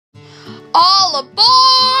All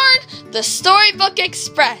aboard the Storybook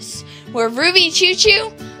Express, where Ruby Choo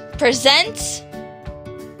Choo presents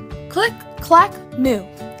Click, Clack, Moo,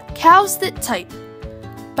 Cows That Type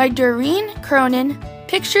by Doreen Cronin,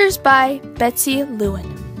 pictures by Betsy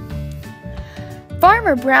Lewin.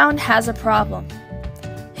 Farmer Brown has a problem.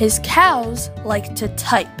 His cows like to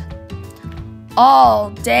type.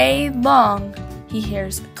 All day long, he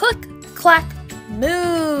hears click, clack,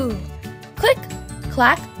 moo. Click,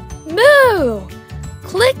 clack, moo.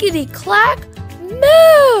 Clickety-clack,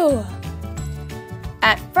 moo.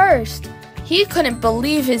 At first, he couldn't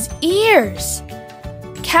believe his ears.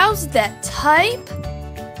 Cows that type?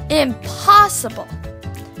 Impossible.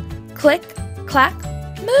 Click, clack,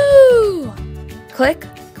 moo. Click,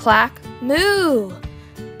 clack, moo.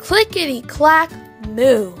 Clickety-clack,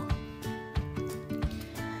 moo.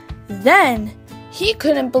 Then he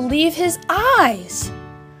couldn't believe his eyes.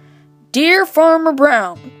 Dear Farmer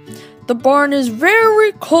Brown, the barn is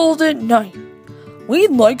very cold at night.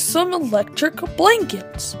 We'd like some electric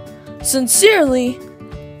blankets. Sincerely,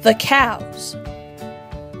 the cows.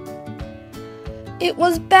 It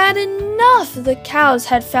was bad enough the cows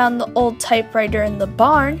had found the old typewriter in the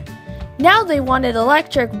barn. Now they wanted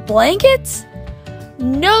electric blankets?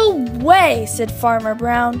 No way, said Farmer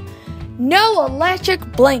Brown. No electric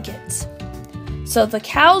blankets. So the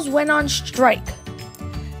cows went on strike.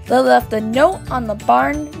 They left a note on the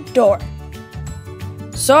barn door.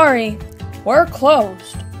 Sorry, we're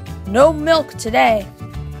closed. No milk today.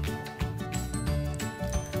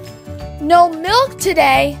 No milk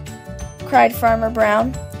today, cried Farmer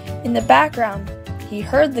Brown. In the background, he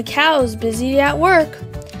heard the cows busy at work.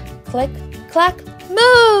 Click, clack,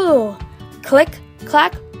 moo! Click,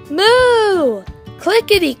 clack, moo!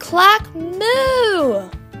 Clickety-clack, moo!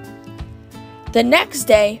 The next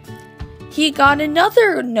day, he got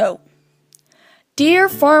another note. Dear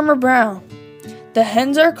Farmer Brown, the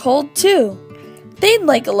hens are cold too. They'd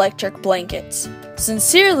like electric blankets.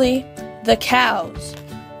 Sincerely, the cows.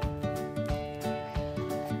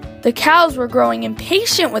 The cows were growing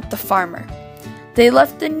impatient with the farmer. They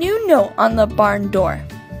left a new note on the barn door.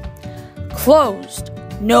 Closed.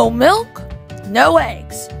 No milk, no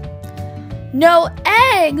eggs. No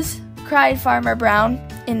eggs, cried Farmer Brown.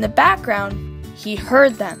 In the background, he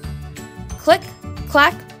heard them. Click,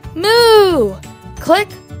 clack, moo! Click,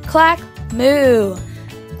 clack, moo!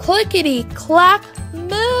 Clickety-clack,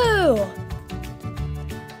 moo!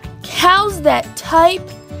 Cows that type?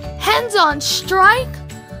 Hens on strike?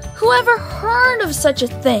 Who ever heard of such a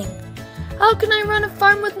thing? How can I run a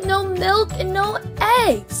farm with no milk and no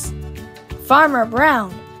eggs? Farmer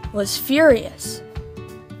Brown was furious.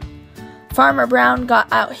 Farmer Brown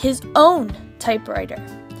got out his own typewriter.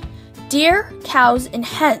 Dear cows and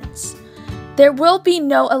hens, there will be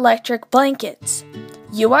no electric blankets.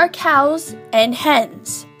 You are cows and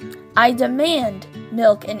hens. I demand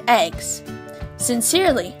milk and eggs.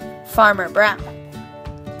 Sincerely, Farmer Brown.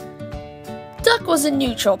 Duck was a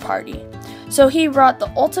neutral party, so he brought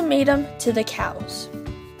the ultimatum to the cows.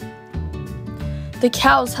 The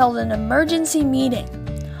cows held an emergency meeting.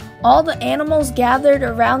 All the animals gathered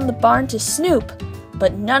around the barn to snoop,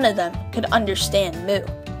 but none of them could understand moo.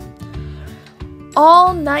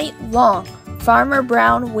 All night long, Farmer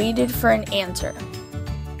Brown waited for an answer.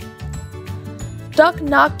 Duck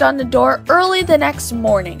knocked on the door early the next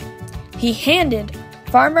morning. He handed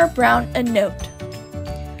Farmer Brown a note.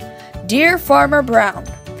 Dear Farmer Brown,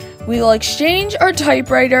 we will exchange our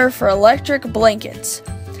typewriter for electric blankets.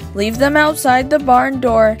 Leave them outside the barn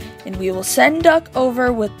door, and we will send Duck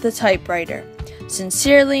over with the typewriter.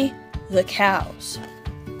 Sincerely, the cows.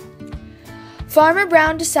 Farmer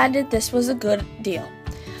Brown decided this was a good deal.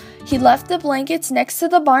 He left the blankets next to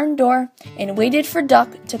the barn door and waited for Duck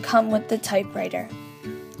to come with the typewriter.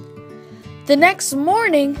 The next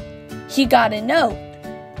morning, he got a note.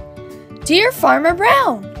 Dear Farmer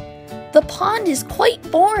Brown, the pond is quite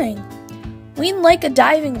boring. We'd like a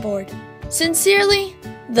diving board. Sincerely,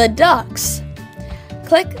 the ducks.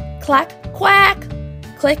 Click, clack, quack.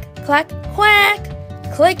 Click, clack, quack.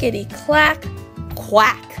 Clickety-clack,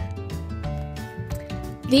 quack.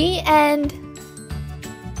 The end.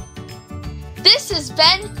 This has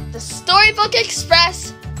been the Storybook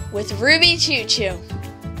Express with Ruby Choo Choo.